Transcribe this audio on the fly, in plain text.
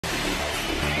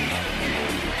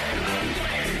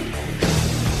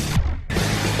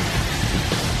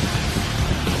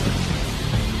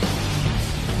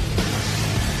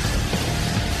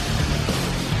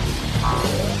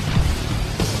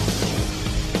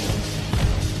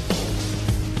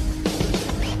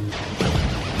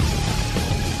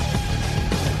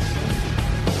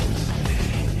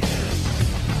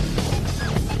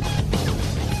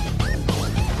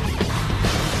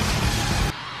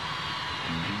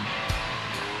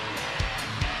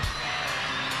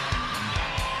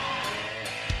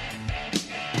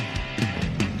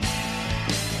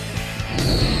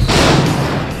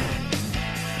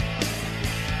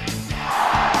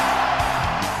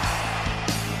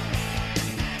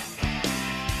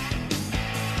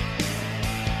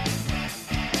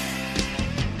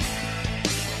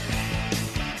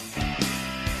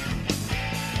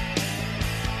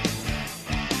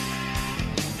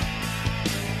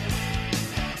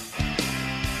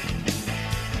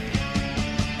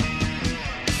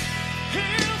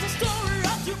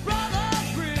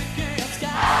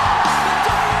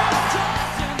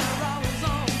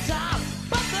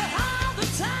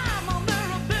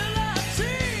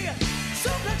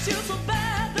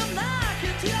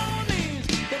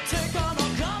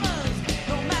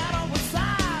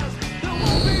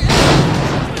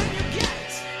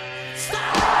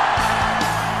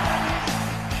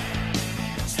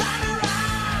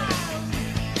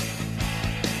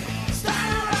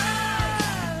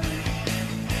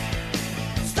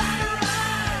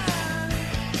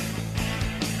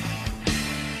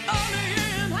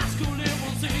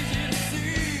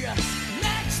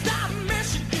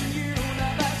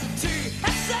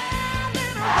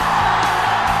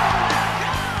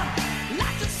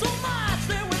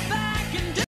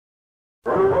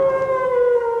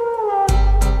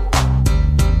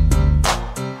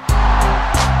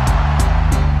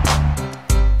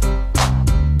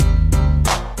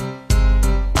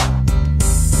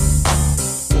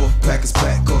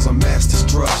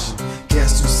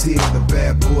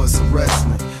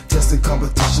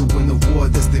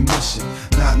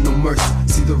mercy.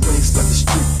 See the rings like the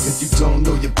street. If you don't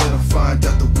know, you better find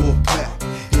out the wolf pack.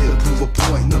 Here to prove a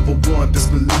point. Number one, best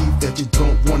believe that you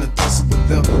don't wanna tussle with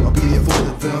them. I'll be here for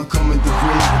them. Come in the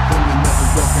ring with them and never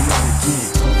walking out again.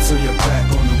 Don't turn your back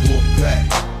on the wolf pack.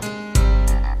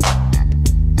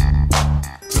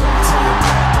 Don't turn your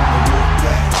back on the wolf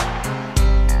pack.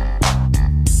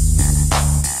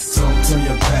 Don't turn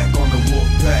your back on the wolf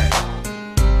pack.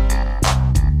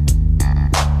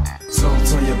 Don't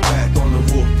turn your back on the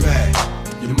wolf pack.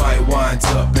 You might wind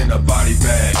up in a body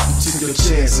bag. You took your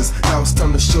chances, now it's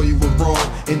time to show you we're wrong.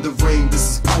 In the ring,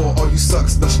 this is war, all you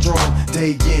suckers not strong.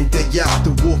 Day in, day out,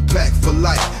 the wolf pack for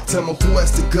life. Tell me who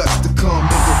has the guts to come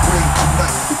in the ring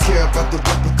tonight. We care about the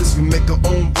weapon cause we make our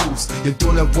own rules. You're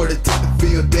doing that what it takes to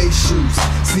fill their shoes.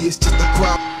 See, it's just a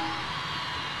crowd.